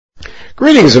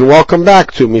Greetings and welcome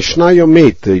back to Mishnah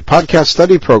Yomit, the podcast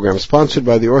study program sponsored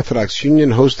by the Orthodox Union,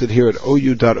 hosted here at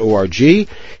OU.org. In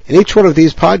each one of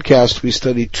these podcasts, we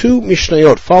study two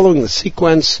Mishnayot following the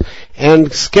sequence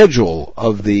and schedule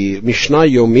of the Mishnah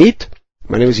Yomit.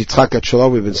 My name is Yitzchak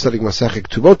Atshalom. We've been studying Masechet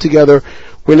Ketubot together.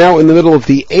 We're now in the middle of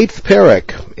the eighth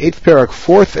parak,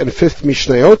 fourth and fifth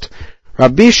Mishnayot.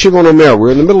 Rabbi Shimon Omer,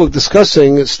 we're in the middle of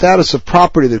discussing the status of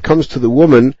property that comes to the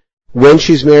woman when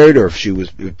she's married, or if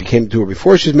it became to her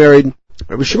before she's married.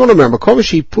 Rabbi Shimon Omer, makom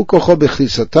she'ipa kocho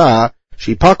b'chnisata,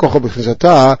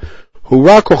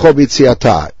 hura kocho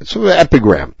b'yitziata. It's sort of an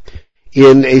epigram.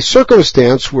 In a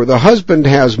circumstance where the husband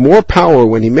has more power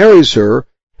when he marries her,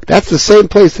 that's the same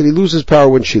place that he loses power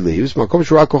when she leaves. Makom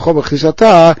shehura kocho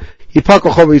b'chnisata, hipa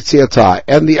kocho b'yitziata.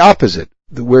 And the opposite,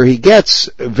 where he gets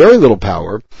very little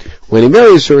power when he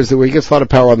marries her, is where he gets a lot of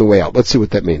power on the way out. Let's see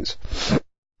what that means.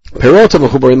 Perot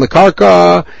mechubar in the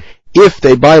karka, if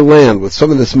they buy land with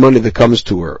some of this money that comes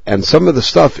to her, and some of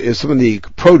the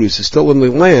produce is still in the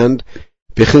land,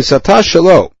 b'chinsata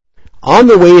shelo, on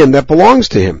the way in that belongs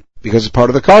to him, because it's part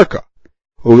of the karka.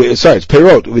 Sorry, it's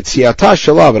perot, v'tziata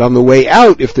shelo, but on the way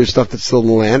out, if there's stuff that's still in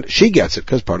the land, she gets it,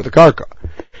 because it's part of the karka.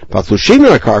 Patlushim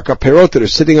in the karka, perot that are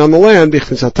sitting on the land,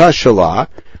 b'chinsata shelo,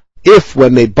 if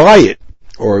when they buy it,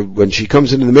 or when she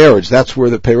comes into the marriage, that's where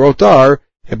the perot are,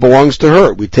 it belongs to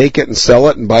her. We take it and sell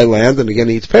it and buy land, and again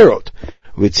he eats perot.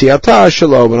 V'tziata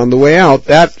shalom, and on the way out,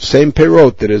 that same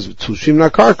perot that is tzushim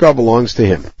nakarka belongs to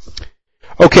him.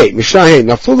 Okay, Mishnah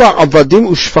Nafula avadim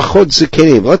ushfachot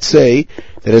zekenim. Let's say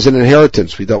that as an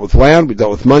inheritance, we dealt with land, we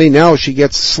dealt with money, now she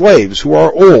gets slaves who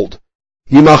are old.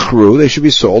 Yimachru, they should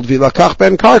be sold. V'lakach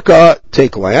ben karka,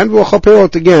 take land. V'lachal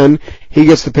perot, again, he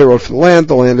gets the perot for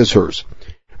the land is hers.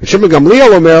 Shimon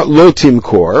Gamliel Omer lo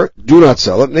timkor, do not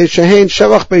sell it. Neshahen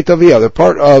shavach beit aviyah, they're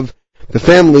part of the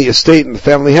family estate and the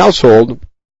family household,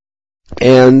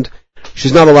 and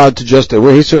she's not allowed to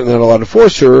he's certainly not allowed to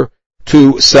force her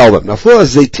to sell them. Now,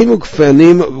 let's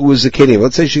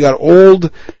say she got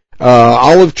old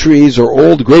olive trees or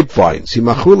old grapevines.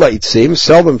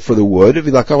 Sell them for the wood. If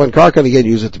you again,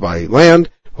 use it to buy land.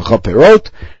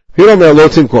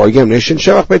 Again,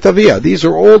 these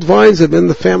are old vines that have been in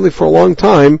the family for a long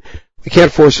time. We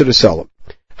can't force her to sell them.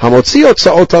 Let's say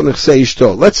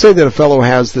that a fellow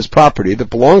has this property that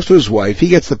belongs to his wife. He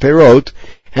gets the perot,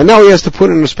 and now he has to put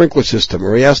in a sprinkler system,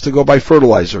 or he has to go buy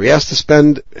fertilizer. He has to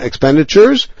spend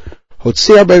expenditures. Let's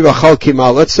say he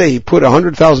put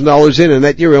 $100,000 in, and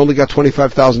that year he only got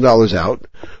 $25,000 out.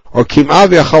 Or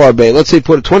let's say he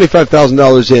put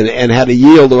 $25,000 in and had a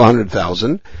yield of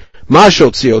 $100,000.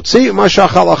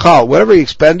 Whatever he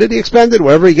expended,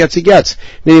 whatever he gets.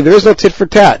 Meaning there is no tit for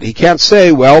tat. He can't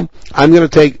say, well, I'm going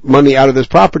to take money out of this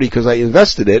property because I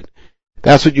invested it.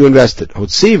 That's what you invested.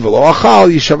 Let's say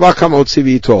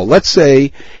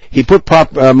he put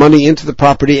money into the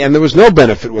property and there was no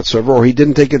benefit whatsoever, or he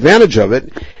didn't take advantage of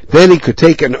it. Then he could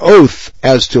take an oath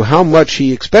as to how much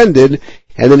he expended,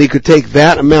 and then he could take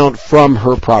that amount from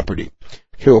her property.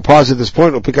 Okay, we'll pause at this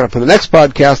point. We'll pick it up in the next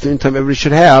podcast. In the meantime, everybody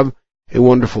should have a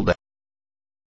wonderful day.